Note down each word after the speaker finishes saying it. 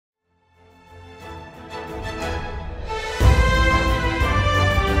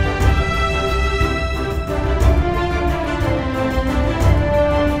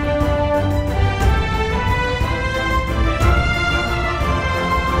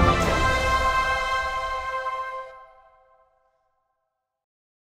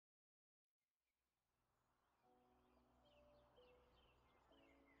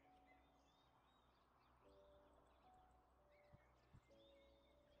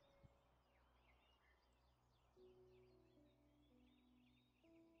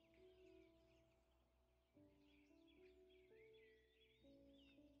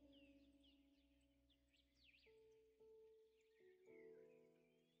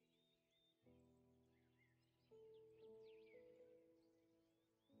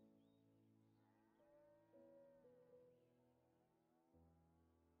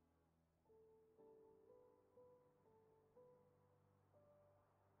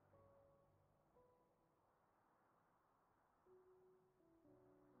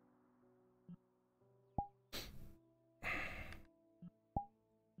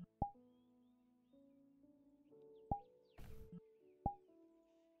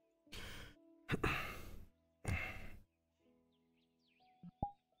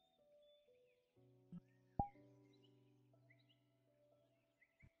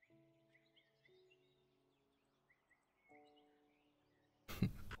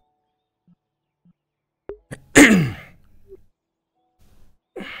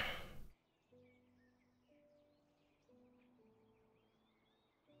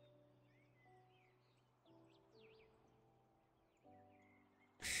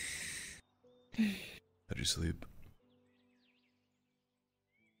How'd you sleep?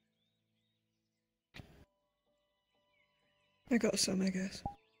 I got some, I guess.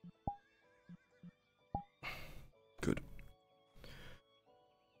 Good.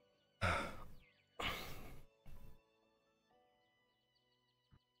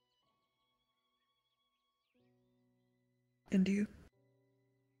 And you?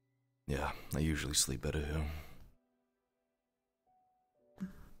 Yeah, I usually sleep better here.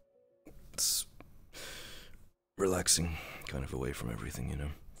 It's relaxing, kind of away from everything, you know?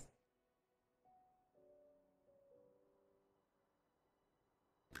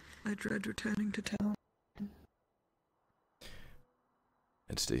 I dread returning to town.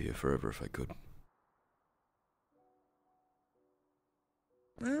 I'd stay here forever if I could.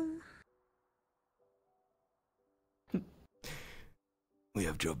 Well... We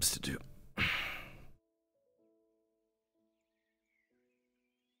have jobs to do.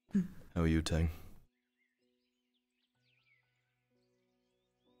 How are you, Tang?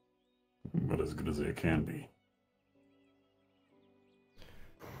 But as good as it can be.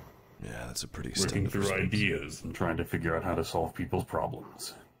 Yeah, that's a pretty Working standard through response. ideas and trying to figure out how to solve people's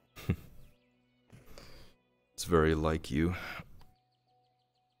problems. It's very like you.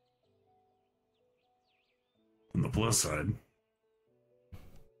 On the plus side,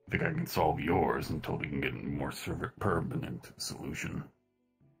 I think I can solve yours until we can get a more permanent solution.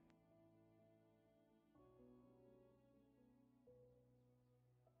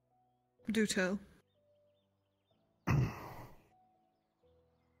 Do tell.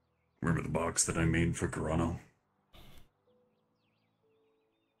 Remember the box that I made for Corano?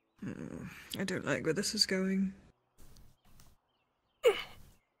 I don't like where this is going.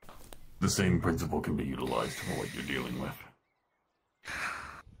 The same principle can be utilized for what you're dealing with.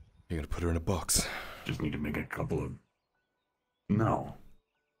 You're gonna put her in a box. Just need to make a couple of... No.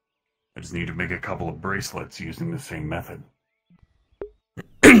 I just need to make a couple of bracelets using the same method.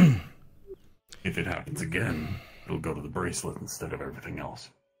 If it happens again, it'll go to the bracelet instead of everything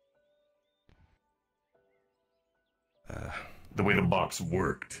else. The way the box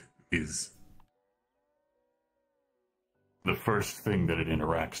worked is... the first thing that it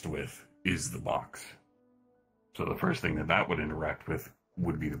interacts with is the box. So the first thing that that would interact with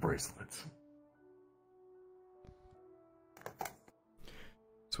would be the bracelets.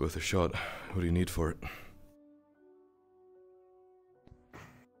 It's worth a shot. What do you need for it?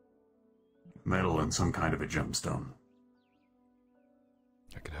 Metal and some kind of a gemstone.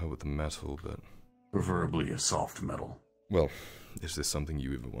 I can help with the metal, but... Preferably a soft metal. Well, is this something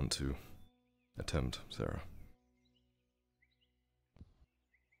you even want to attempt, Sarah?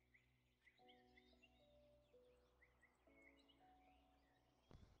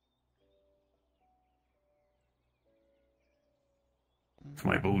 It's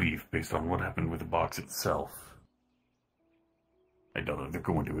my belief, based on what happened with the box itself. I doubt that they're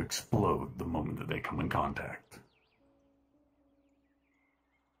going to explode the moment that they come in contact.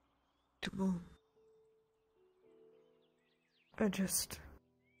 Well, I just...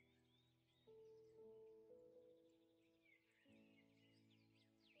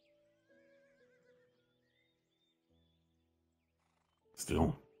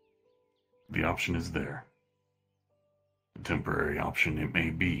 Still, the option is there. A temporary option it may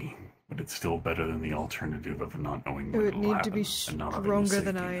be, but it's still better than the alternative of not knowing It when would it'll need happen to be and not having the stronger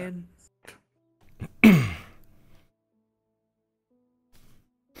than safety iron.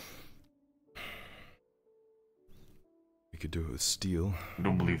 We could do it with steel. I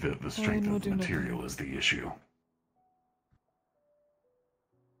don't believe that the strength will of the do material nothing. is the issue.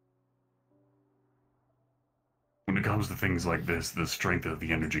 When it comes to things like this, the strength of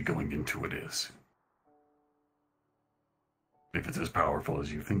the energy going into it is. If it's as powerful as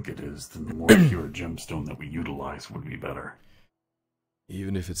you think it is, then the more pure gemstone that we utilize would be better.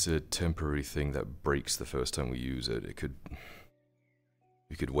 Even if it's a temporary thing that breaks the first time we use it, you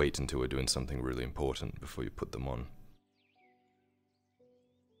could wait until we're doing something really important before you put them on.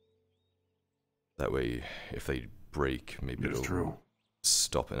 That way, if they break, maybe It's it'll true.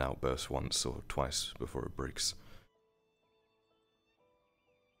 stop an outburst once or twice before it breaks.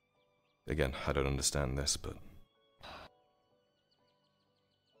 Again, I don't understand this, but...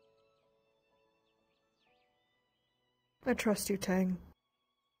 I trust you, Tang.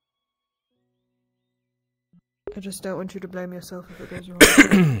 I just don't want you to blame yourself if it goes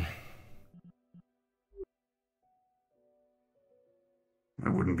wrong. I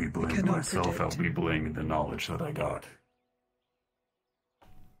wouldn't be blaming cannot myself, predict. I'll be blaming the knowledge that I got.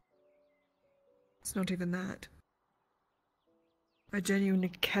 It's not even that. I genuinely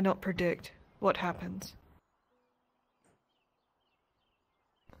cannot predict what happens.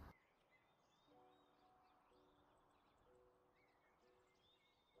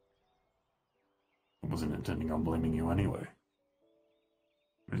 wasn't intending on blaming you anyway.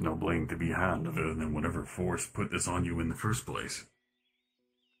 There's no blame to be had other than whatever force put this on you in the first place.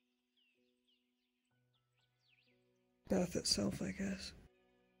 Death itself, I guess.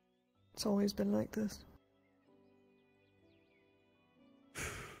 It's always been like this.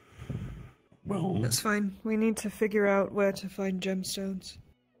 Well... That's fine. We need to figure out where to find gemstones.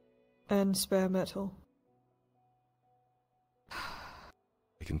 And spare metal.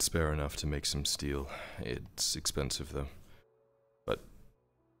 I can spare enough to make some steel. It's expensive, though. But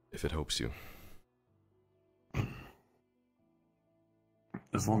if it helps you.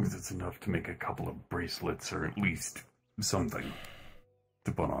 As long as it's enough to make a couple of bracelets, or at least something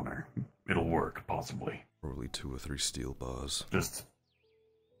to put on her. It'll work, possibly. Probably 2 or 3 steel bars. Just...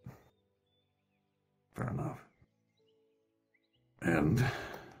 fair enough. And...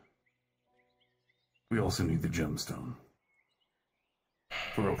 we also need the gemstone.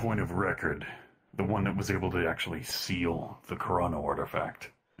 For a point of record, the one that was able to actually seal the Corona artifact,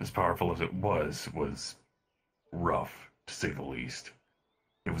 as powerful as it was rough, to say the least.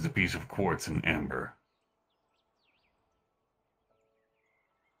 It was a piece of quartz and amber.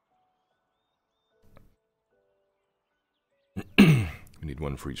 We need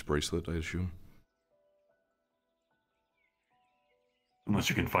 1 for each bracelet, I assume. Unless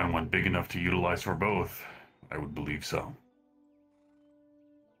you can find one big enough to utilize for both, I would believe so.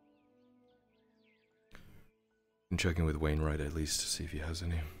 I'm checking with Wainwright at least to see if he has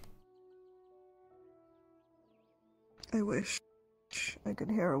any. I wish I could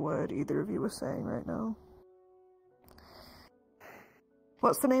hear a word either of you were saying right now.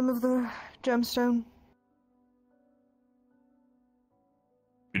 What's the name of the gemstone?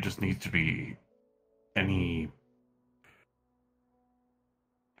 It just needs to be any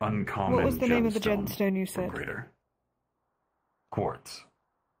uncommon. What was the name of the gemstone gemstone you or said? greater. Quartz.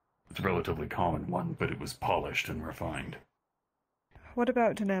 It's a relatively common one, but it was polished and refined. What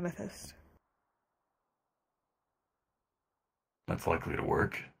about an amethyst? That's likely to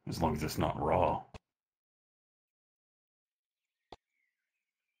work, as long as it's not raw.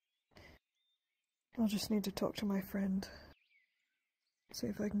 I'll just need to talk to my friend. See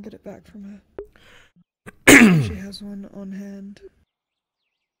if I can get it back from her. She has one on hand.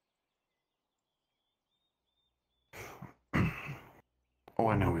 All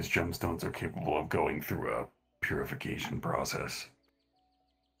I know is gemstones are capable of going through a purification process.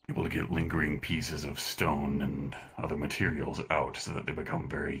 Able to get lingering pieces of stone and other materials out so that they become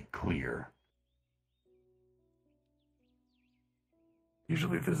very clear.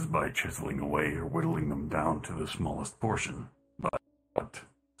 Usually this is by chiseling away or whittling them down to the smallest portion, but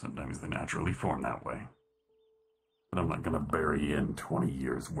sometimes they naturally form that way. But I'm not going to bury in 20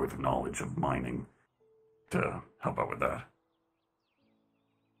 years worth of knowledge of mining to help out with that.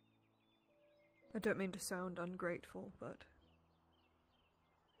 I don't mean to sound ungrateful, but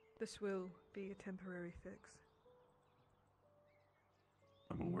this will be a temporary fix.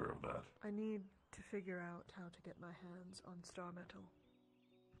 I'm aware of that. I need to figure out how to get my hands on star metal.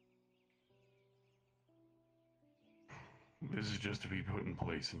 This is just to be put in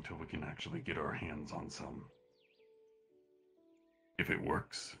place until we can actually get our hands on some. If it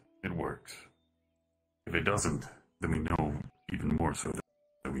works, it works. If it doesn't, then we know even more so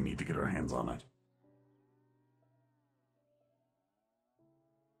that we need to get our hands on it.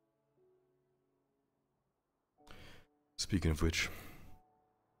 Speaking of which,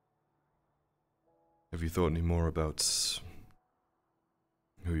 have you thought any more about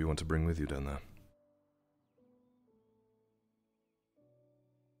who you want to bring with you down there?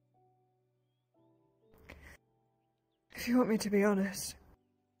 If you want me to be honest,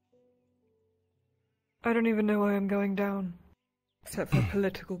 I don't even know why I'm going down, except for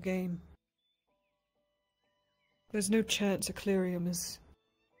political game. There's no chance Eclirium is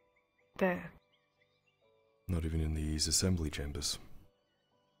there. Not even in these assembly chambers.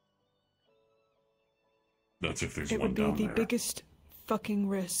 That's if there's It one would be down the there. biggest fucking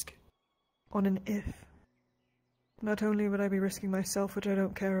risk on an if. Not only would I be risking myself, which I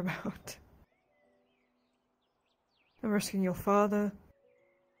don't care about, I'm risking your father,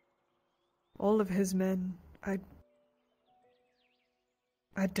 all of his men. I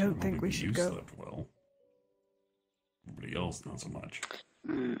don't think we should go. You slept well. Everybody else, not so much.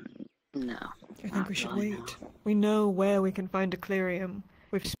 No. I think we should wait. We know where we can find Eclirium.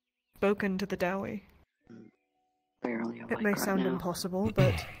 We've spoken to the Dowie. Barely It may sound impossible,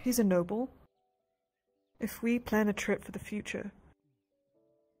 but he's a noble. If we plan a trip for the future,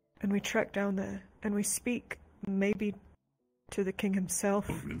 and we trek down there, and we speak, maybe to the king himself,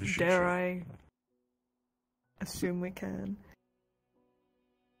 dare I assume we can.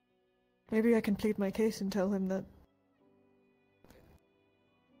 Maybe I can plead my case and tell him that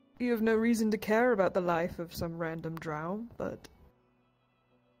you have no reason to care about the life of some random drow, but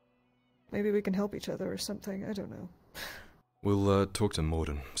maybe we can help each other or something, I don't know. We'll talk to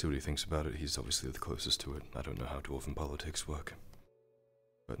Morden, see what he thinks about it. He's obviously the closest to it. I don't know how dwarven politics work.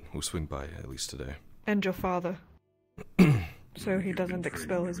 But we'll swing by at least today. And your father. So he You've doesn't been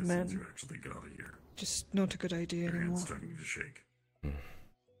expel training his ever men. since you actually got here. Just not a good idea Your anymore. hand's starting to shake.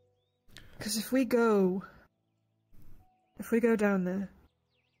 Because if we go down there,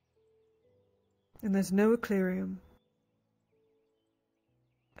 and there's no Eclirium,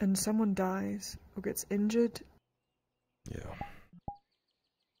 and someone dies or gets injured, Yeah.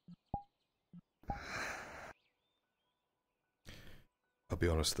 I'll be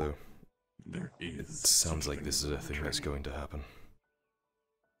honest though, There is. it sounds like this is a thing that's going to happen.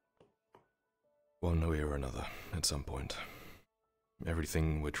 One way or another, at some point.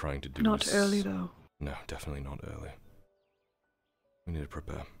 Everything we're trying to do not is... early though. No, definitely not early. We need to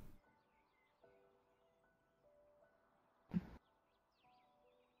prepare.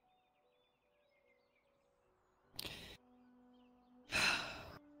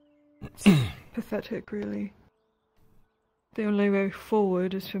 Pathetic, really. The only way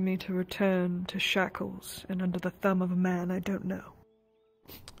forward is for me to return to shackles and under the thumb of a man I don't know.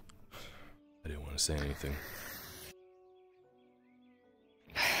 I didn't want to say anything.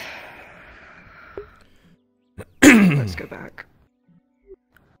 Let's go back.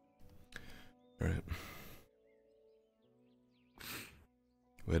 Alright.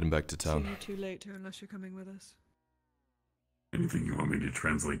 We're heading back to town. See you too late unless you're coming with us. Anything you want me to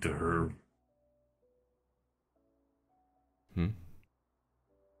translate to her? Hmm?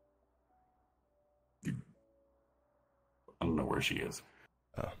 I don't know where she is.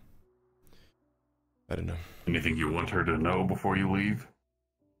 Oh. I don't know. Anything you want her to know before you leave?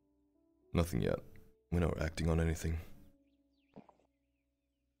 Nothing yet. We're not acting on anything.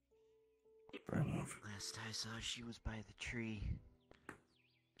 Fair enough. Last I saw, she was by the tree.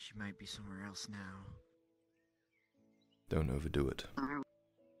 She might be somewhere else now. Don't overdo it.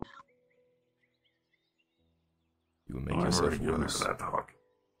 You will make I've yourself already given her worse. that talk.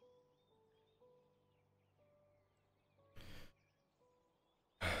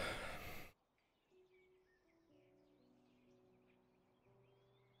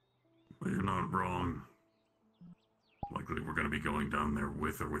 Well, you're not wrong. Likely we're going to be going down there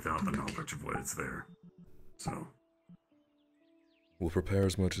with or without the knowledge of what is there. So, We'll prepare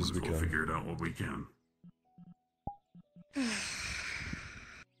as much as we we'll can. figure it out what we can.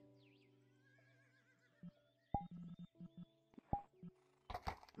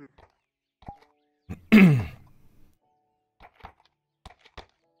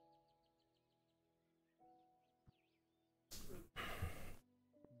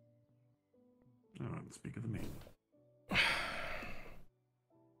 Speak of the main.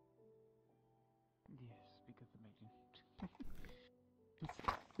 Yes, speak of the maiden.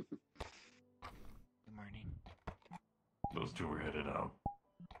 Good morning. Those two are headed out.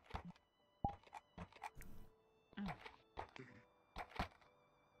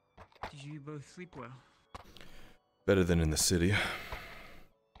 Did you both sleep well? Better than in the city.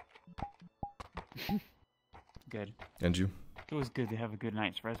 Good. And you? It was good to have a good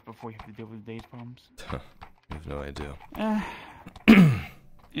night's rest before you have to deal with the day's problems. You have no idea.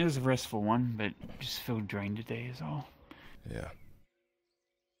 It was a restful one, but just feel drained today is all. Yeah.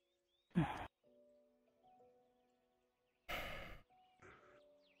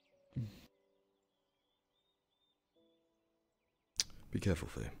 Be careful,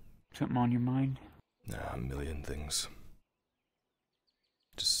 Faye. Something on your mind? Nah, a million things.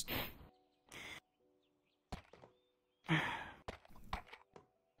 Just...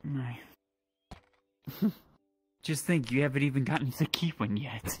 Right. Just think, you haven't even gotten to keep one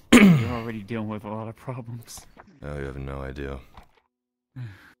yet. You're already dealing with a lot of problems. Oh, you have no idea.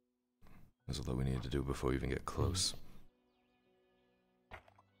 There's a lot we need to do before we even get close.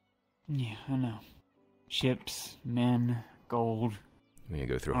 Yeah, I know. Ships, men, gold. We need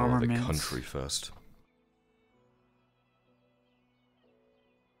to go through a whole other Armaments. country first.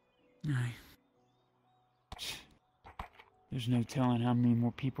 Aye. There's no telling how many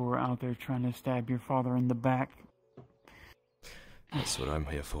more people are out there trying to stab your father in the back. That's what I'm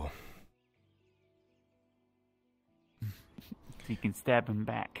here for. If you can stab him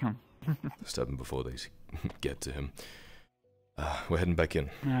back, huh? Stab him before they get to him. We're heading back in.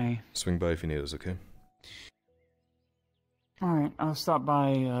 Aye. Swing by if you need us, okay? Alright, I'll stop by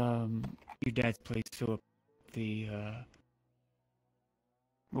your dad's place, fill up the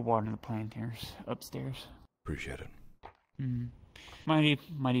water in the planters upstairs. Appreciate it. Mm.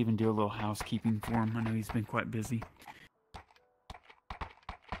 Might even do a little housekeeping for him. I know he's been quite busy.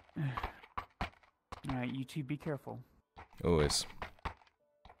 Alright, you two be careful. Always.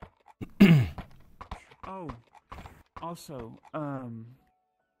 Oh, also,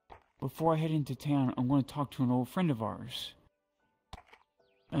 before I head into town, I'm going to talk to an old friend of ours.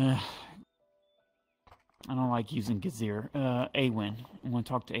 I don't like using Gazir. Awen. I'm going to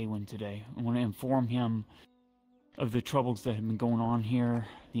talk to Awen today. I want to inform him of the troubles that have been going on here,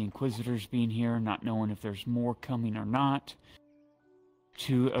 the Inquisitors being here, not knowing if there's more coming or not,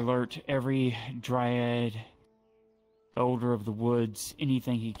 to alert every Dryad, Elder of the Woods,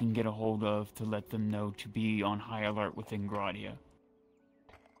 anything he can get a hold of to let them know to be on high alert within Gradia.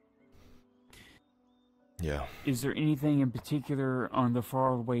 Yeah. Is there anything in particular on the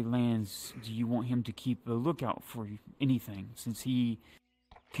faraway lands do you want him to keep a lookout for? Anything, since he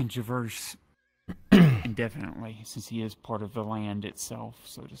can traverse indefinitely, since he is part of the land itself,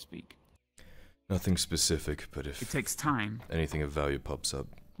 so to speak. Nothing specific, but if It takes time. anything of value pops up,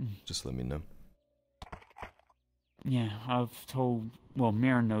 just let me know. Yeah, I've told... Well,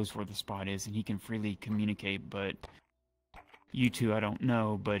 Marin knows where the spot is, and he can freely communicate, but... You two, I don't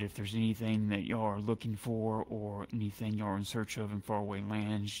know, but if there's anything that y'all are looking for, or anything y'all are in search of in faraway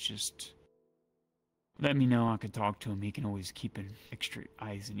lands, just... let me know. I can talk to him. He can always keep an extra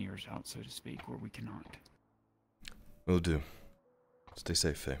eyes and ears out, so to speak, where we cannot. Will do. Stay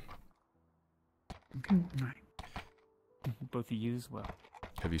safe, Faye. Okay, alright. Both of you as well.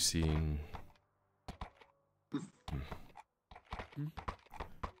 Have you seen... Hmm?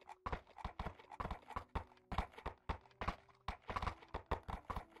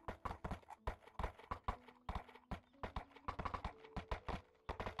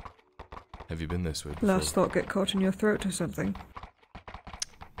 Have you been this way before? Last thought get caught in your throat or something?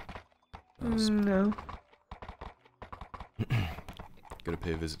 No. Gotta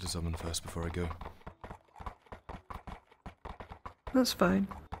pay a visit to someone first before I go. That's fine.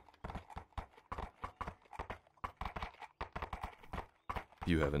 If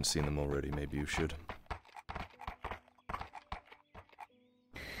you haven't seen them already, maybe you should.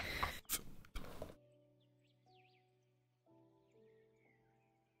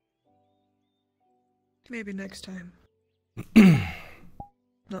 Maybe next time.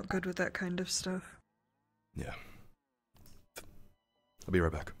 Not good with that kind of stuff. Yeah. I'll be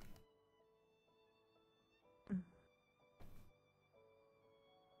right back.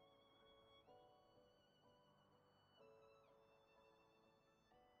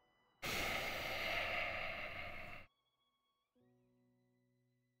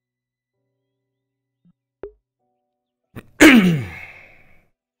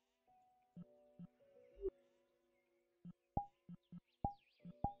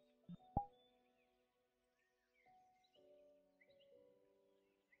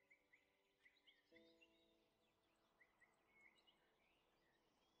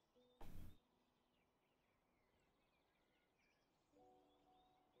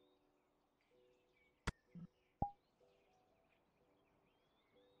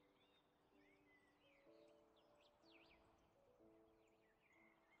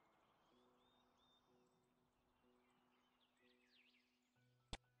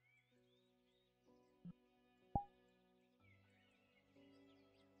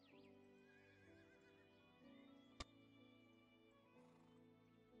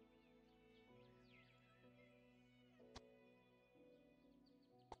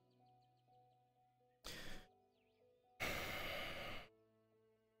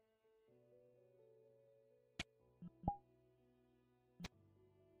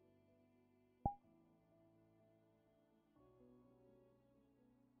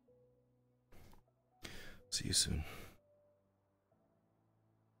 See you soon.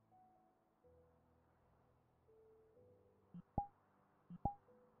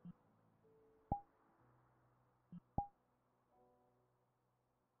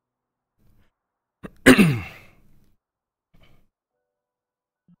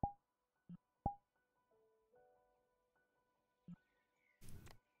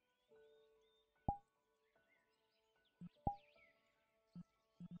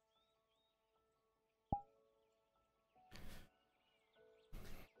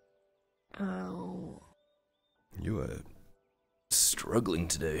 Oh. You are struggling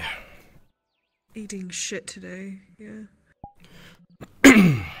today. Eating shit today, yeah.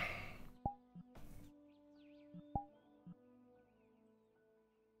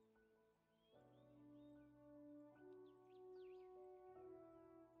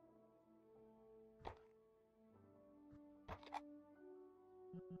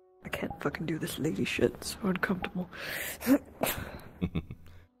 I can't fucking do this lady shit. It's so uncomfortable.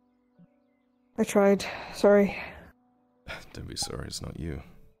 I tried. Sorry. Don't be sorry, it's not you.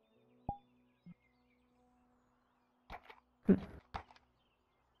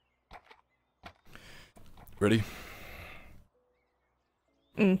 Ready?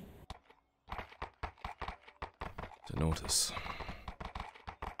 Mm. To Nautis.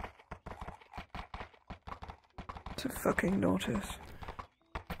 To fucking Nautis.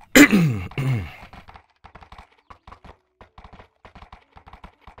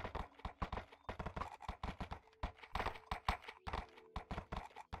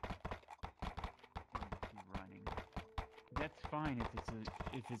 Running. That's fine if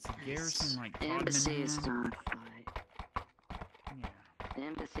it's a garrison like Embassy is Tottenham. not a fight. Yeah. The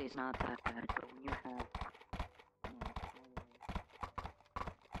embassy is not that bad, but when you have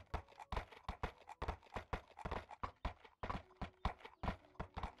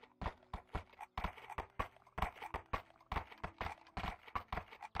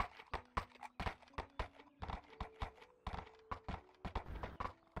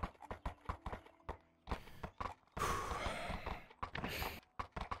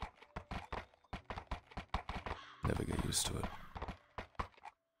Never get used to it.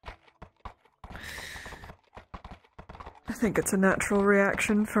 I think it's a natural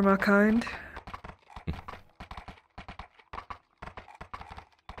reaction from our kind.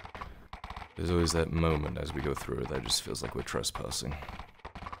 There's always that moment as we go through it that just feels like we're trespassing.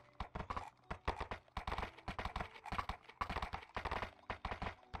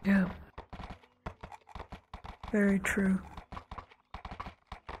 Yeah. Very true.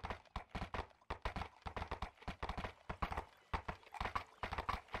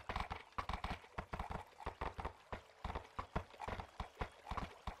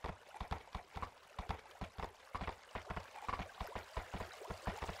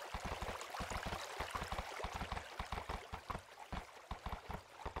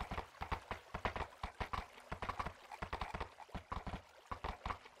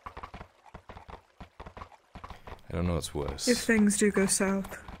 I don't know what's worse. If things do go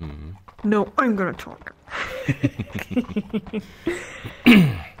south. Mm-hmm. No, I'm gonna talk.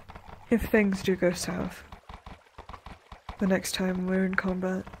 If things do go south, the next time we're in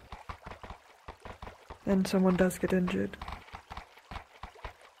combat, and someone does get injured,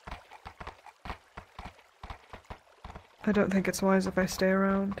 I don't think it's wise if I stay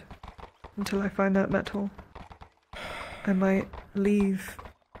around until I find that metal. I might leave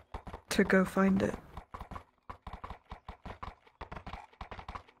to go find it.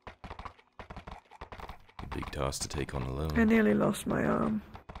 Big task to take on alone. I nearly lost my arm.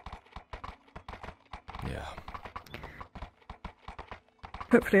 Yeah.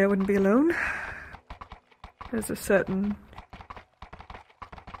 Hopefully I wouldn't be alone. There's a certain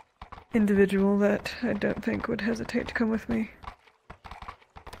individual that I don't think would hesitate to come with me.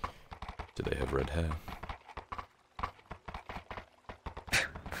 Do they have red hair?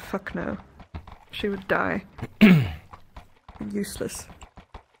 Fuck no. She would die. Useless.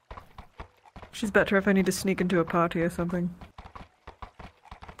 She's better if I need to sneak into a party or something.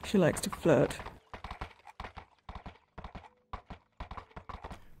 She likes to flirt.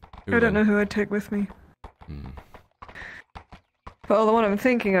 I don't know who I'd take with me. Well, the one I'm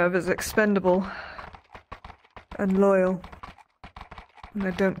thinking of is expendable and loyal. And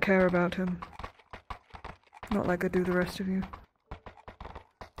I don't care about him. Not like I do the rest of you.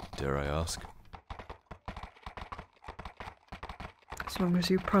 Dare I ask? As long as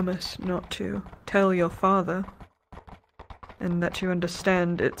you promise not to tell your father, and that you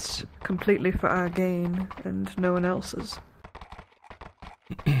understand it's completely for our gain and no one else's.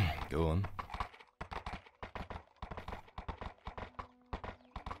 Go on.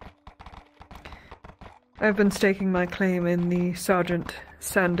 I've been staking my claim in the Sergeant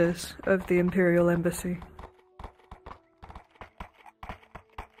Sanders of the Imperial Embassy.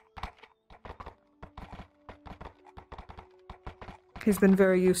 He's been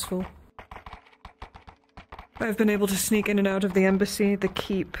very useful. I've been able to sneak in and out of the embassy, the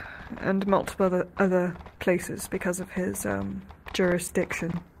keep, and multiple other places because of his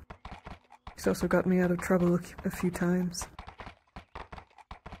jurisdiction. He's also got me out of trouble a few times.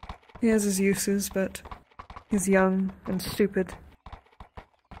 He has his uses, but he's young and stupid.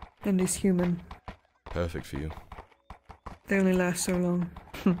 And he's human. Perfect for you. They only last so long.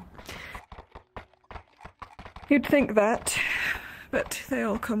 You'd think that, but they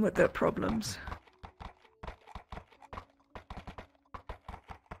all come with their problems.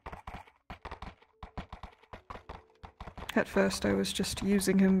 At first I was just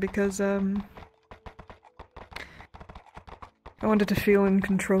using him because, I wanted to feel in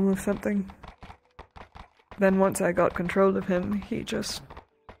control of something. Then once I got control of him, he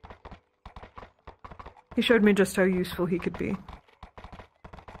showed me just how useful he could be.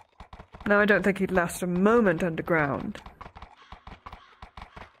 Now I don't think he'd last a moment underground.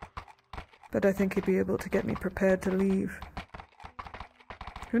 But I think he'd be able to get me prepared to leave.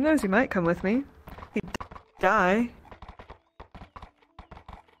 Who knows, he might come with me. He'd die.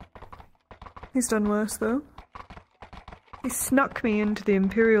 He's done worse, though. He snuck me into the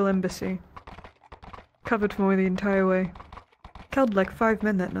Imperial Embassy. Covered for me the entire way. Killed like 5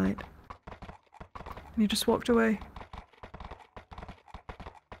 men that night. And he just walked away.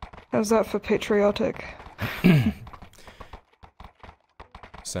 How's that for patriotic?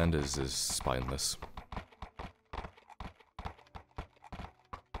 Sanders is spineless.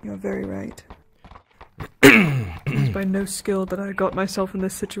 You're very right. It was by no skill that I got myself in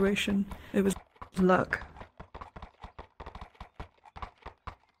this situation. It was luck.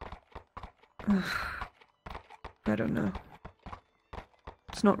 I don't know.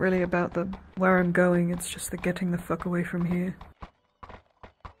 It's not really about the where I'm going, it's just the getting the fuck away from here.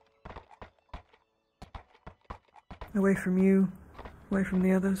 Away from you, away from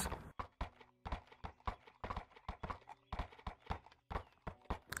the others.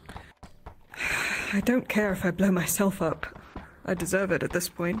 I don't care if I blow myself up. I deserve it at this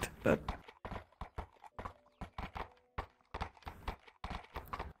point, but...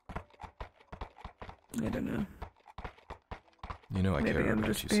 I don't know. You know I Maybe care I'm about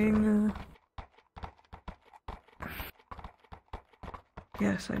just you, being, Sarah.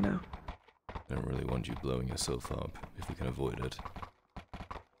 Yes, I know. I don't really want you blowing yourself up, if we can avoid it.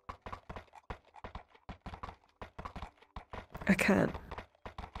 I can't.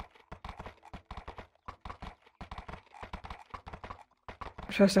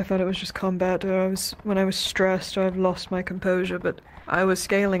 At first I thought it was just combat, or when I was stressed, or I've lost my composure, but I was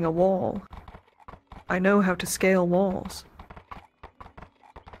scaling a wall. I know how to scale walls.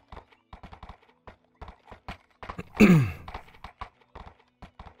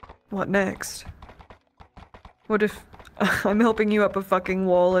 What next? What if I'm helping you up a fucking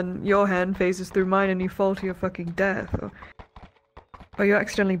wall and your hand phases through mine and you fall to your fucking death? Or you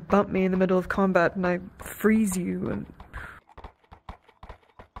accidentally bump me in the middle of combat and I freeze you and...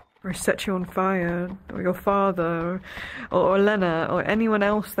 Or set you on fire, or your father, or Lena, or anyone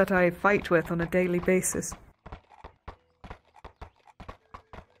else that I fight with on a daily basis.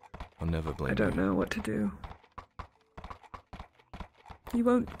 I'll never blame you. I don't know what to do. You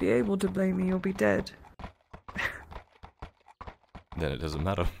won't be able to blame me, you'll be dead. Then it doesn't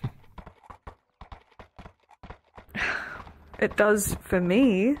matter. It does for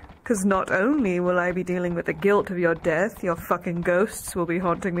me, because not only will I be dealing with the guilt of your death, your fucking ghosts will be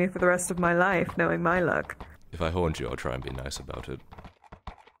haunting me for the rest of my life, knowing my luck. If I haunt you, I'll try and be nice about it.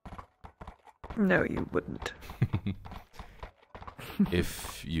 No, you wouldn't.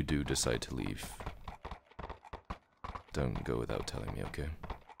 If you do decide to leave, don't go without telling me, okay?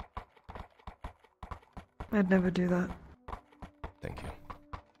 I'd never do that. Thank you.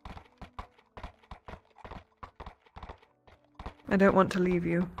 I don't want to leave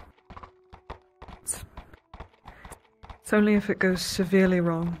you. It's only if it goes severely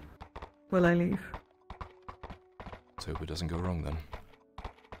wrong will I leave. Let's hope it doesn't go wrong then.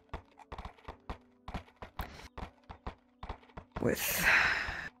 With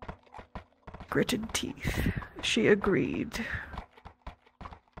gritted teeth, she agreed.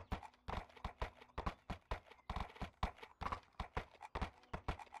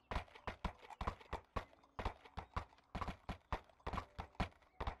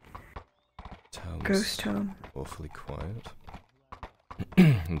 Ghost town. Awfully quiet.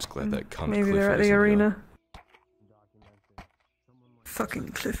 I'm just glad that cunt Maybe they're Clifford at the isn't arena. Fucking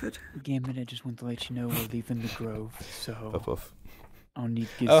Clifford. Gambit, I just want to let you know we're leaving the Grove, so Puff off. I'll need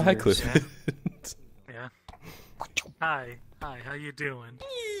to get Oh, hi, yours. Clifford. Yeah. Hi, how you doing?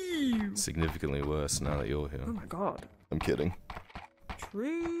 Significantly worse now that you're here. Oh my god. I'm kidding.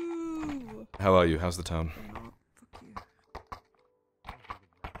 True. How are you? How's the town? Fuck you.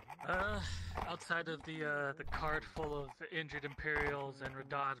 Outside of the cart full of injured Imperials and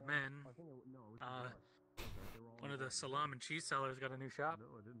Radad men, one of the salam and cheese sellers got a new shop.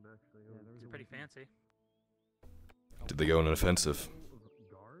 It's pretty fancy. Did they go on an offensive?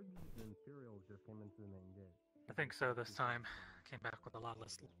 I think so this time. Came back with a lot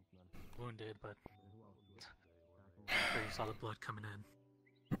less wounded, but sure you saw the blood coming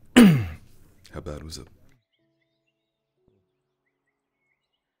in. How bad was it?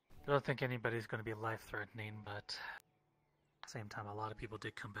 I don't think anybody's going to be life-threatening, but at the same time, a lot of people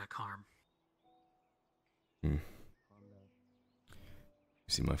did come back harmed.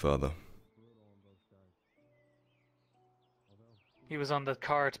 See my father? He was on the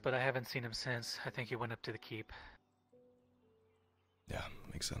cart, but I haven't seen him since. I think he went up to the keep. Yeah,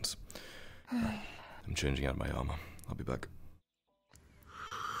 makes sense. I'm changing out my armor. I'll be back.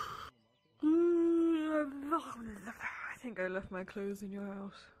 I think I left my clothes in your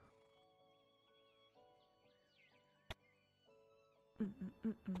house.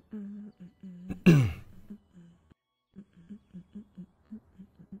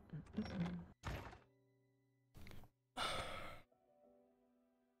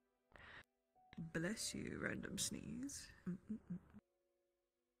 Bless you, random sneeze.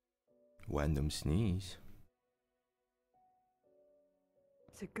 Random sneeze.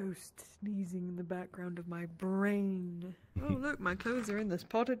 It's a ghost sneezing in the background of my brain. Oh, look, my clothes are in this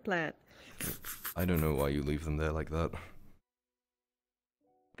potted plant. I don't know why you leave them there like that.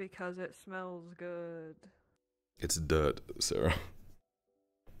 Because it smells good. It's dirt, Sarah.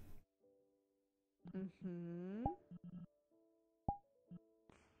 Mm-hmm.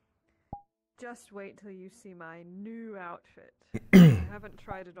 Just wait till you see my new outfit. I haven't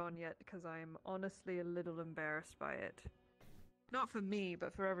tried it on yet because I'm honestly a little embarrassed by it. Not for me,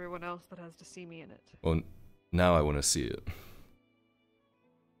 but for everyone else that has to see me in it. Well, now I want to see it.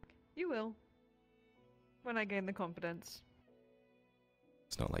 You will. When I gain the confidence.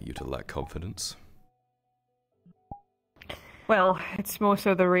 It's not like you to lack confidence. Well, it's more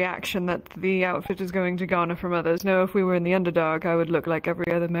so the reaction that the outfit is going to garner from others. No, if we were in the Underdark, I would look like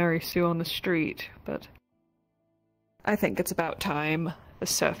every other Mary Sue on the street, but I think it's about time the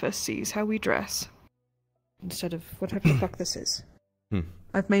surface sees how we dress. Instead of whatever the fuck this is.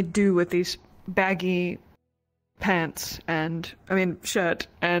 I've made do with these baggy pants shirt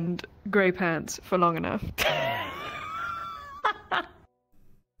and grey pants for long enough.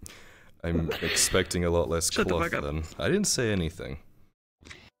 I'm expecting a lot less Shut the cloth fuck up. then. I didn't say anything.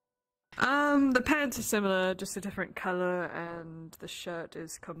 The pants are similar, just a different colour, and the shirt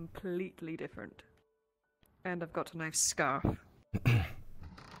is completely different. And I've got a nice scarf.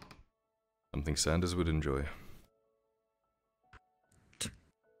 Something Sanders would enjoy.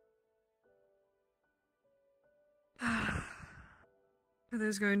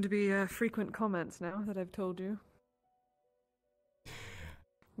 There's going to be frequent comments now that I've told you.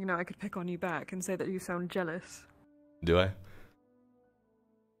 You know, I could pick on you back and say that you sound jealous. Do I?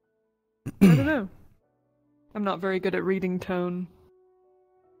 I don't know. I'm not very good at reading tone.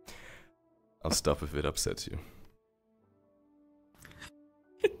 I'll stop if it upsets you.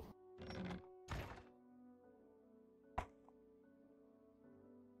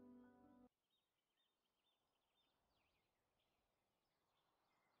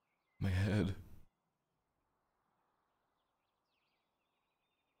 My head.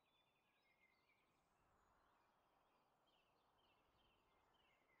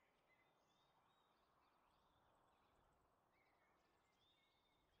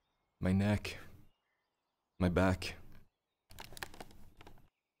 My neck. My back.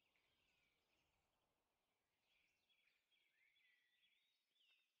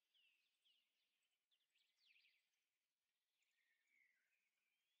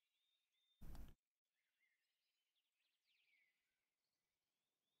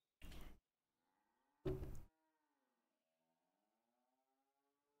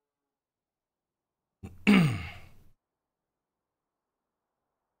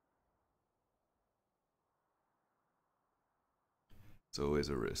 It's always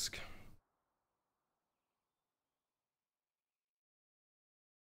a risk.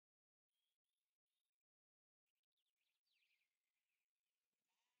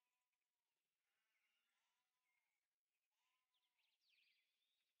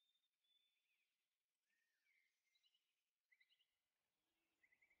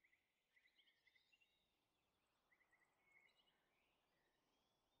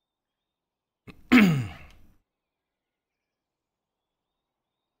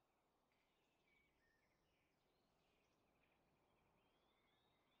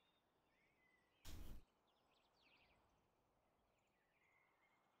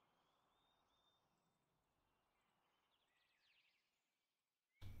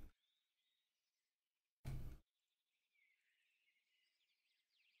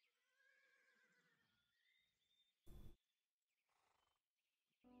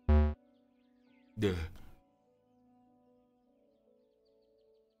 Duh.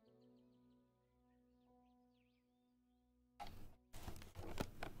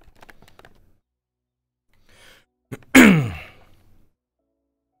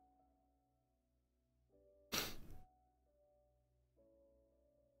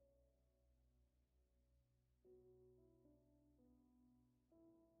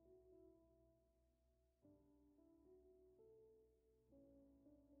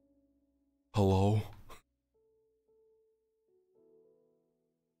 Hello?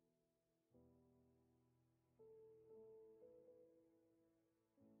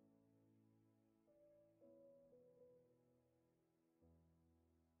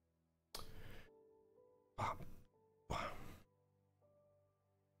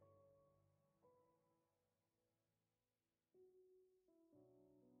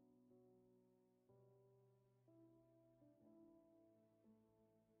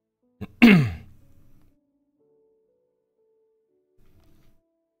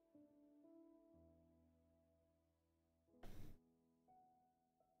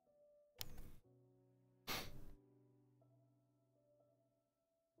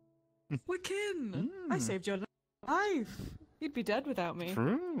 We're kin. I saved your life. You'd be dead without me.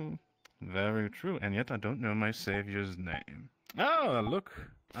 True. Very true. And yet I don't know my savior's name. Ah, look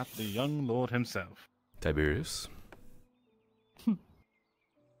at the young lord himself. Tiberius?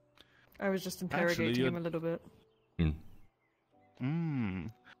 I was just interrogating him a little bit.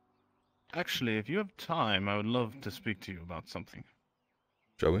 Actually, if you have time, I would love to speak to you about something.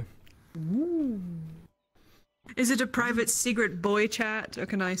 Shall we? Ooh. Is it a private secret boy chat, or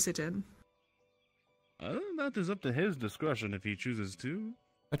can I sit in? That is up to his discretion if he chooses to.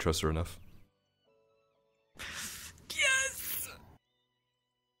 I trust her enough. Yes!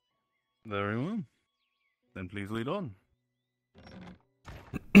 Very well. Then please lead on.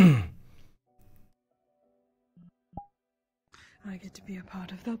 I get to be a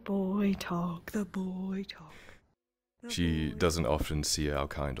part of the boy talk, the boy talk. She doesn't often see our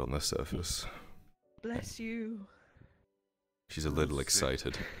kind on the surface. Bless you. She's a little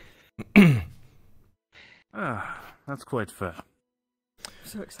excited. That's quite fair. I'm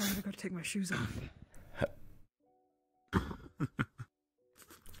so excited I gotta take my shoes off.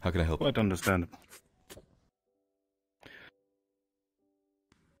 How can I help? Quite understandable.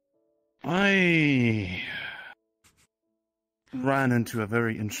 I ran into a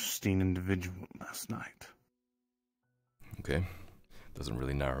very interesting individual last night. Okay. Doesn't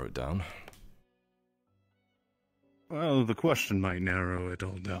really narrow it down. Well, the question might narrow it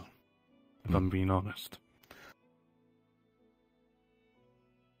all down, if I'm being honest.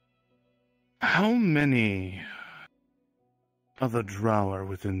 How many other drow are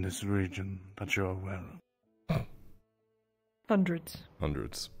within this region that you're aware of? Hundreds.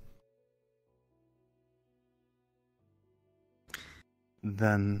 Hundreds.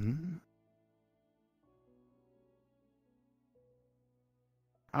 Then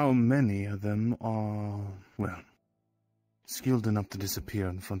how many of them are, well, skilled enough to disappear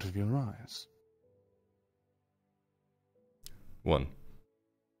in front of your eyes? One.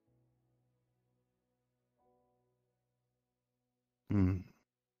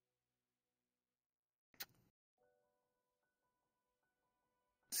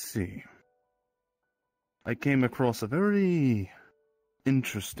 See. I came across a very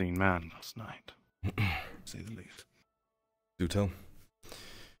interesting man last night, to say the least. Do tell.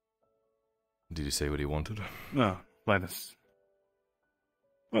 Did he say what he wanted? No, by this.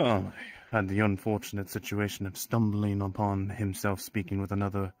 Well, I had the unfortunate situation of stumbling upon himself speaking with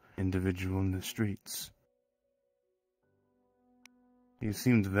another individual in the streets. He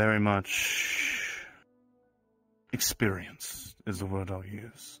seemed very much experienced, is the word I'll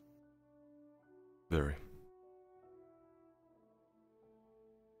use. Very.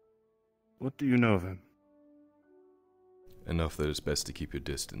 What do you know of him? Enough that it's best to keep your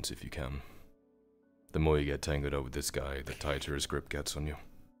distance if you can. The more you get tangled up with this guy, the tighter his grip gets on you.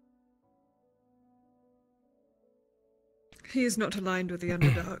 He is not aligned with the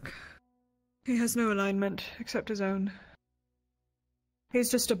Underdark. He has no alignment except his own. He's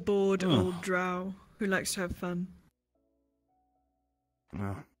just a bored old drow who likes to have fun.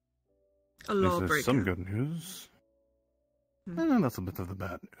 Well, A lawbreaker. there's some good news. That's a bit of the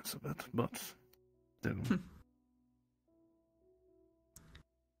bad news of it, but still.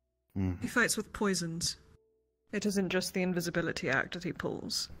 He fights with poisons. It isn't just the invisibility act that he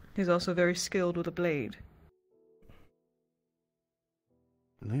pulls. He's also very skilled with a blade.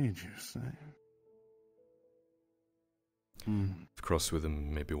 Blade, you say? I've crossed with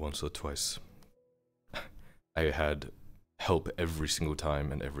him maybe once or twice. I had help every single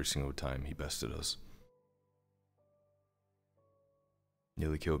time, and every single time he bested us.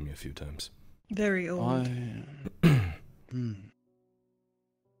 Nearly killed me a few times. Very old.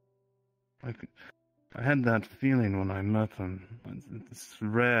 I had that feeling when I met him. It's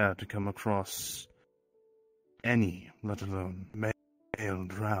rare to come across any, let alone male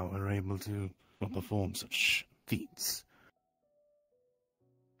drow, who are able to perform such feats.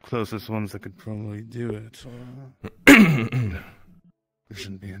 Closest ones that could probably do it There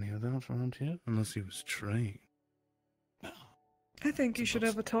shouldn't be any of that around here, unless he was trained. I think you should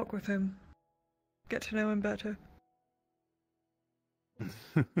have a talk with him. Get to know him better.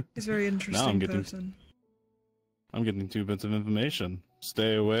 He's a very interesting person. I'm getting 2 bits of information.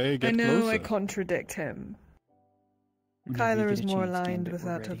 Stay away, get I know closer. I contradict him. Whenever you Kyler get is a more chance, aligned Gambit, with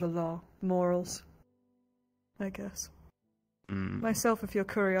we're that of the ready. law. Morals. I guess. Myself, if your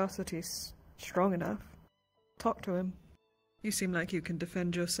curiosity's strong enough, talk to him. You seem like you can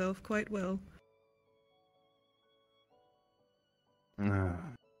defend yourself quite well. I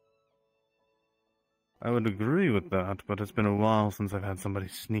would agree with that, but it's been a while since I've had somebody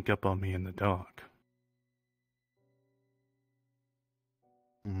sneak up on me in the dark.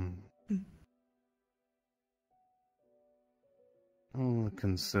 I'll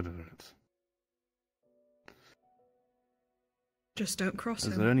consider it. Just don't cross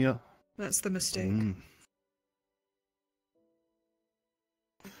Is him. there any That's the mistake.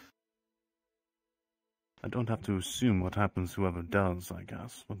 I don't have to assume what happens to whoever does, I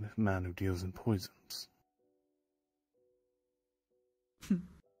guess, with the man who deals in poisons.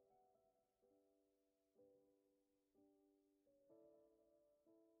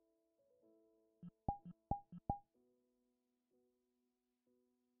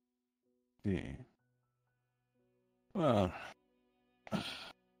 Yeah. Well...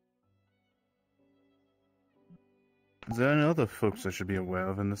 Is there any other folks I should be aware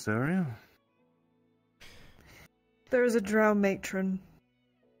of in this area? There is a drow matron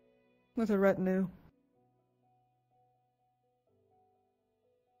with a retinue.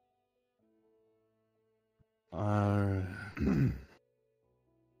 Do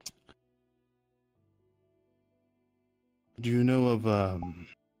you know of,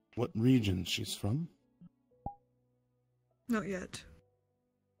 what region she's from? Not yet.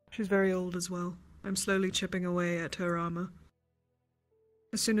 She's very old as well. I'm slowly chipping away at her armor.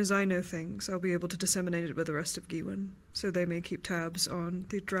 As soon as I know things, I'll be able to disseminate it with the rest of Giwen, so they may keep tabs on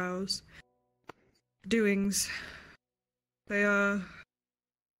the drows' doings. They are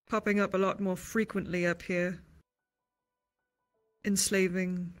popping up a lot more frequently up here,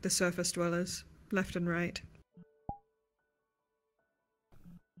 enslaving the surface dwellers, left and right.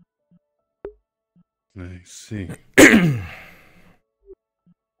 I see.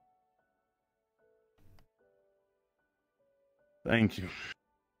 Thank you.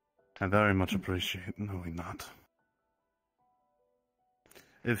 I very much appreciate knowing that.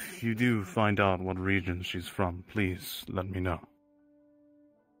 If you do find out what region she's from, please let me know.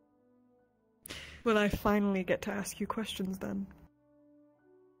 Will I finally get to ask you questions then?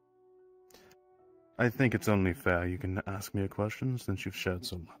 I think it's only fair you can ask me a question since you've shared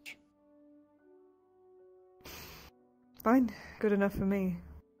so much. Fine. Good enough for me.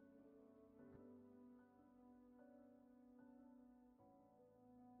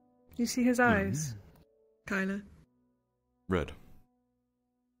 You see his eyes, Kyler? Red.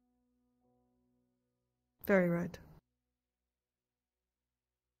 Very red.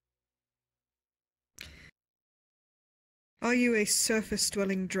 Are you a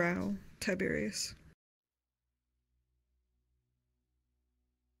surface-dwelling drow, Tiberius?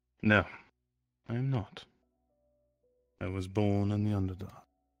 No, I am not. I was born in the Underdark.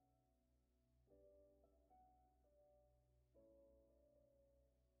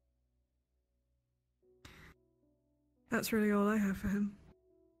 That's really all I have for him.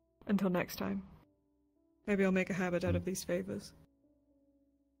 Until next time. Maybe I'll make a habit out of these favors.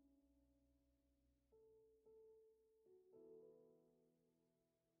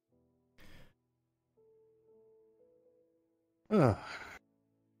 I'm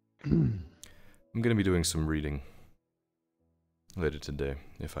going to be doing some reading later today,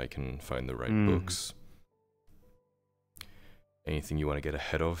 if I can find the right books. Anything you want to get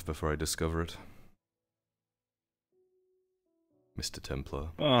ahead of before I discover it? Mr. Templar.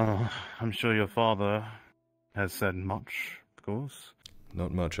 Oh, I'm sure your father has said much, of course.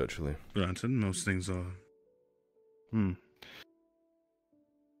 Not much, actually. Granted, most things are...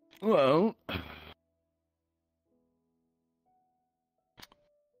 Well...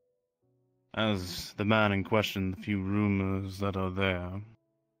 As the man in question, the few rumors that are there...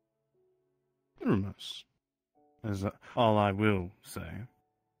 Rumors is all I will say.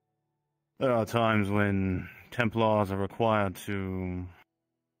 There are times when Templars are required to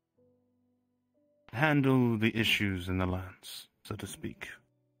handle the issues in the lands, so to speak,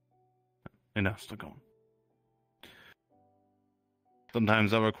 in Astragon.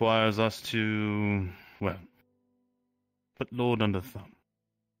 Sometimes that requires us to, well, put Lord under thumb.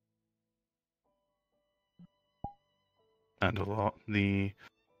 And a lot the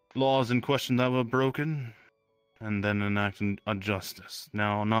laws in question that were broken, and then enact a justice.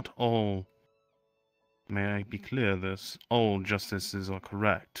 Now, not all, may I be clear this, all justices are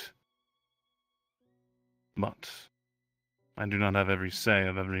correct. But I do not have every say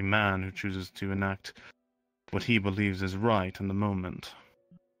of every man who chooses to enact what he believes is right in the moment.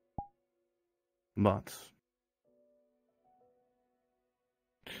 But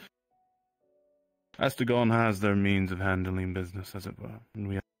Astagon has their means of handling business, as it were, and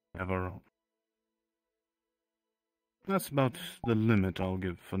we have our own. That's about the limit I'll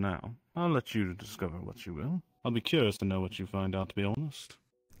give for now. I'll let you discover what you will. I'll be curious to know what you find out, to be honest.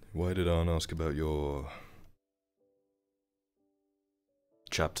 Why did Arn ask about your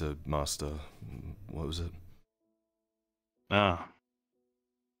chapter master? What was it? Ah.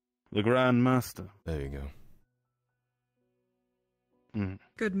 The Grand Master. There you go.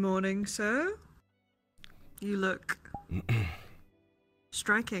 Good morning, sir. You look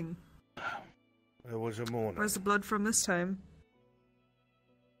striking. There was a morning. Where's the blood from this time?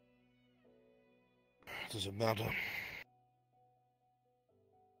 Doesn't matter.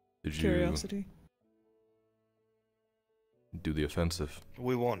 Did you Curiosity. do the offensive?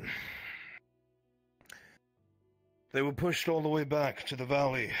 We won. They were pushed all the way back to the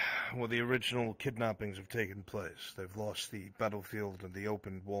valley where the original kidnappings have taken place. They've lost the battlefield and the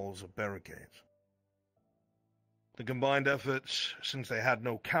open walls of barricades. The combined efforts, since they had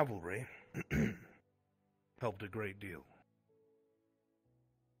no cavalry, helped a great deal.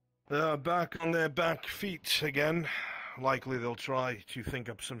 They're back on their back feet again. Likely they'll try to think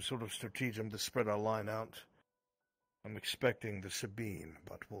up some sort of stratagem to spread our line out. I'm expecting the Sabine,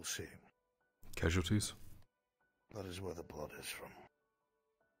 but we'll see. Casualties? That is where the blood is from.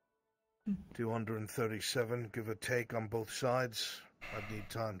 237, give or take, on both sides. I'd need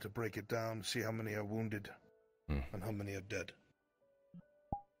time to break it down, see how many are wounded, and how many are dead.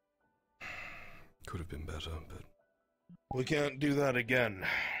 Could have been better, but... We can't do that again.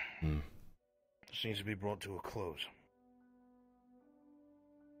 This needs to be brought to a close.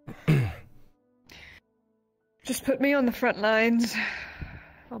 Just put me on the front lines.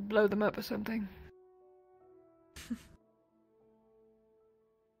 I'll blow them up or something.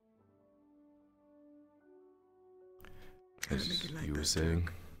 As you were saying...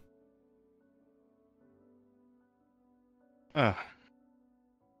 Ah.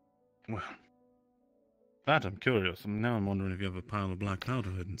 Well. That I'm curious. Now I'm wondering if you have a pile of black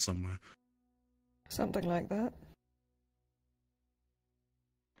powder hidden somewhere. Something like that.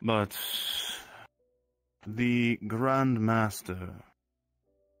 But the Grand Master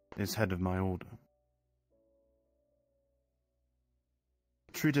is head of my order.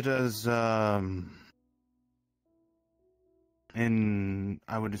 Treat it as, I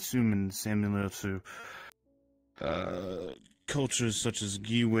would assume similar to, cultures such as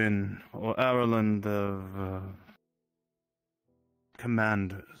Gewin or Ireland of,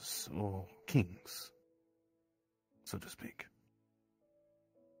 commanders or kings, so to speak.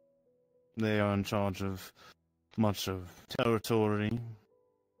 They are in charge of much of territory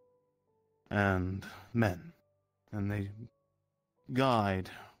and men, and they guide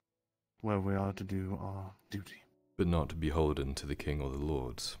where we are to do our duty. But not beholden to the king or the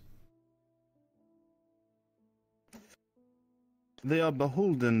lords. They are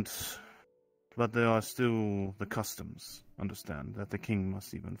beholden, but they are still the customs, understand, that the king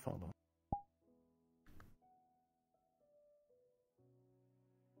must even follow.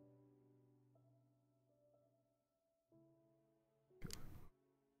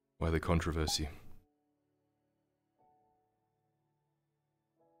 Why the controversy?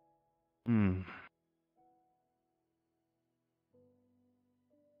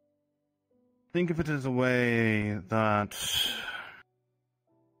 Think of it as a way that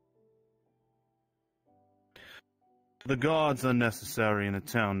the guards are necessary in a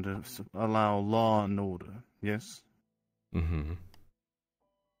town to allow law and order, yes? Mm-hmm.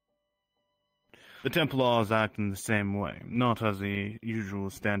 The Templars act in the same way, not as the usual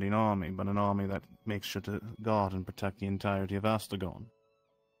standing army, but an army that makes sure to guard and protect the entirety of Astagon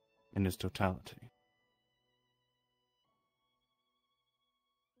in its totality.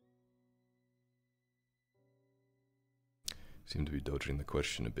 Seem to be dodging the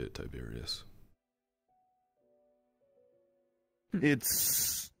question a bit, Tiberius.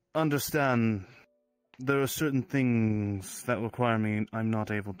 It's... understand, there are certain things that require me I'm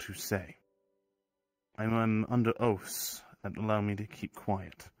not able to say. I'm under oaths that allow me to keep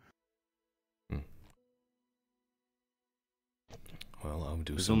quiet. Well, I'll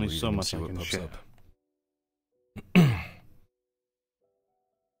do There's some only reading so and much see I what can pops share. up.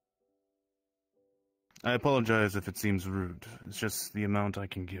 I apologize if it seems rude. It's just the amount I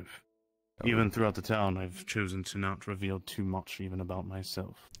can give. Even throughout the town, I've chosen to not reveal too much even about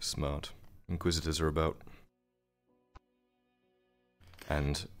myself. Smart. Inquisitors are about.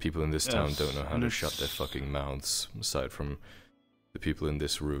 And people in this town don't know how to shut their fucking mouths, aside from the people in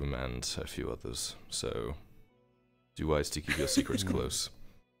this room and a few others. So, do wise to keep your secrets close.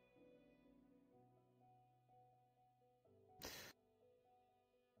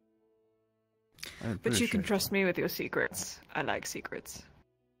 But you can trust me with your secrets. I like secrets.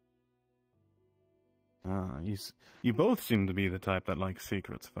 Ah, you both seem to be the type that likes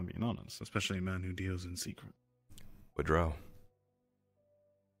secrets, if I'm being honest. Especially a man who deals in secret. We're drow.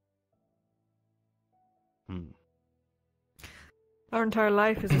 Our entire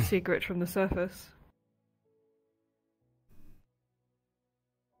life is a secret from the surface.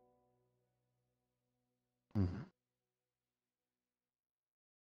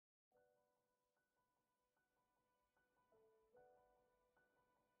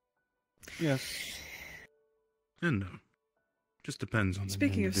 Yes. And no. Just depends on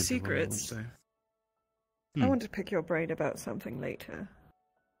Speaking the of individual, I would secrets, say. I want to pick your brain about something later.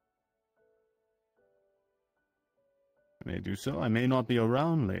 I may do so. I may not be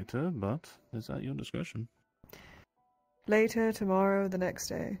around later, but is at your discretion. Later, tomorrow, the next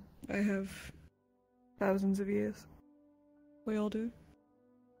day. I have thousands of years. We all do.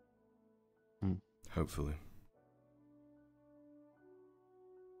 Hopefully.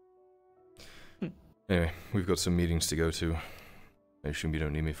 Anyway, we've got some meetings to go to. I assume you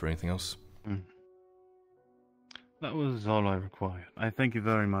don't need me for anything else? That was all I required. I thank you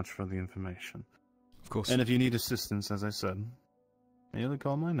very much for the information. Of course. And if you need assistance, as I said, merely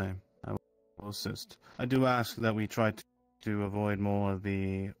call my name. I will assist. I do ask that we try to avoid more of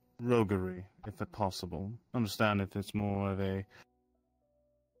the roguery, if possible. Understand if it's more of a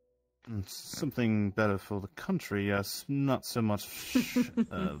something better for the country, yes. Not so much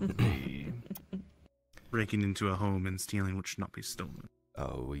the breaking into a home and stealing what should not be stolen.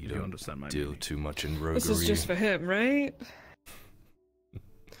 Oh, well, you Do you don't understand my deal meaning? too much in roguery. This is just for him, right?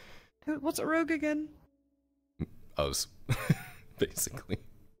 What's a rogue again? Us, basically.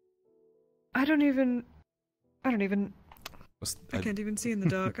 I can't even see in the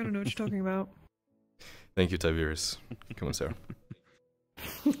dark. I don't know what you're talking about. Thank you, Tiberius. Come on, Sarah.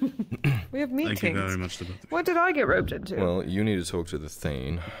 We have meetings. Thank you very much to both of you. What did I get roped into? Well, you need to talk to the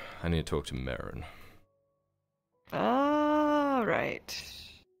Thane. I need to talk to Marin. Ah, right.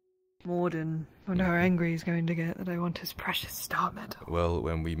 Morden. Wonder how angry he's going to get that I want his precious star metal. Well,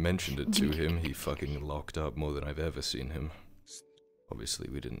 when we mentioned it to him, he fucking locked up more than I've ever seen him. Obviously,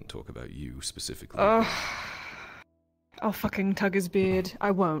 we didn't talk about you specifically. I'll fucking tug his beard.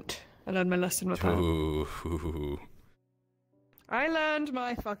 I won't. I learned my lesson with that. Ooh. I learned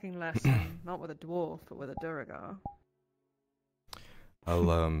my fucking lesson. Not with a dwarf, but with a Duragar.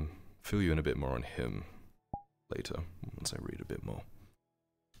 I'll, fill you in a bit more on him later, once I read a bit more.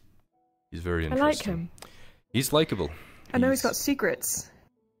 He's very interesting. I like him. He's likable. I know he's got secrets.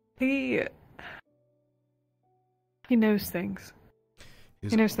 He knows things.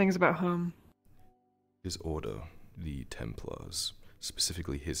 He knows things about home. His order, the Templars,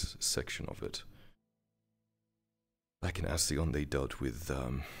 specifically his section of it. Back in Astion, they dealt with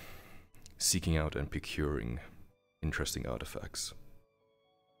seeking out and procuring interesting artifacts.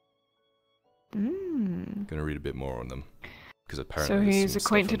 Gonna read a bit more on them, because apparently so there's he's some stuff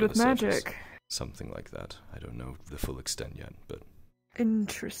acquainted under with the surface. magic. Something like that. I don't know the full extent yet, but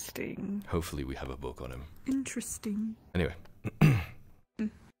Interesting. hopefully we have a book on him. Interesting. Anyway.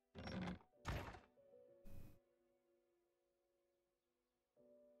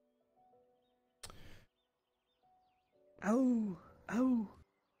 Oh.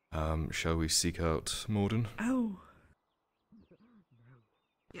 Shall we seek out Morden? Oh.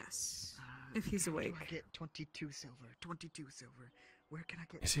 Yes. If he's awake. I get 22 silver. 22 silver. Where can I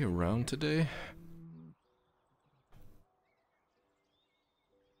get? Is he around today?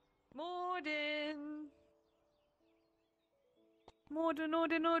 Morden. Morden.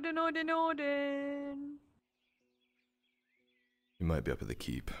 He might be up at the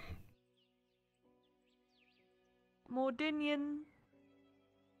keep. Mordinian.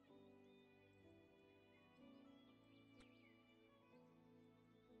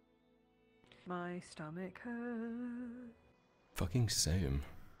 My stomach hurts. Fucking same.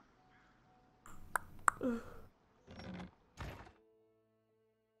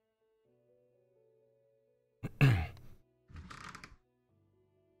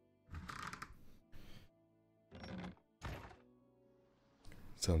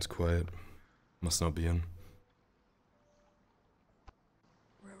 Sounds quiet. Must not be in.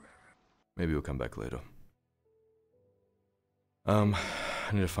 Maybe we'll come back later. I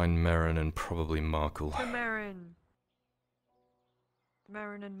I need to find Marin and probably Markle. To Marin.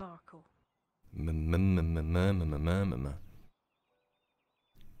 Marin and Markle.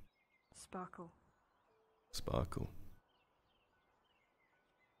 Sparkle. Sparkle.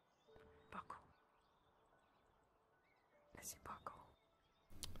 Buckle. Is he Buckle?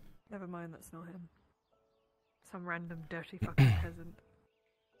 Never mind, that's not him. Some random dirty fucking peasant.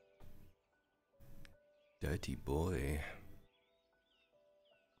 Dirty boy.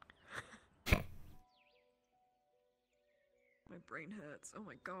 My brain hurts. Oh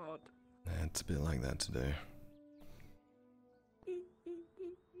my god. Yeah, it's a bit like that today.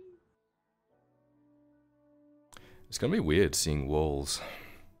 It's gonna be weird seeing walls.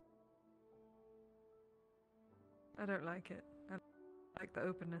 I don't like it. I like the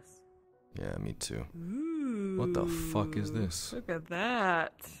openness. Yeah, me too. Ooh. What the fuck is this? Look at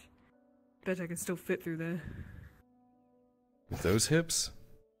that. Bet I can still fit through there. With those hips?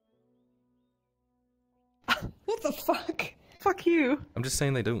 What the fuck? Fuck you. I'm just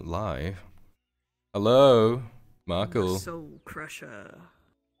saying they don't lie. Hello? Markle. Soul crusher.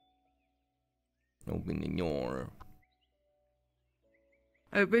 Open your...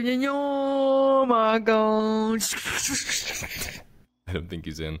 Open your Markle. I don't think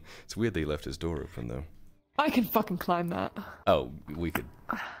he's in. It's weird they left his door open though. I can fucking climb that. Oh, we could...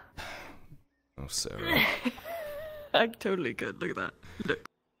 Oh, Sarah. I totally could. Look at that. Look.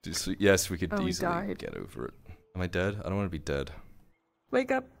 Yes, we could Oh, easily get over it. Am I dead? I don't want to be dead.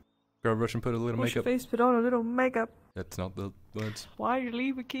 Wake up. Grab a brush and put a little Wash your makeup. face, put on a little makeup. That's not the words. Why you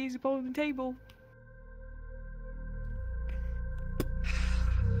leave the keys upon the table?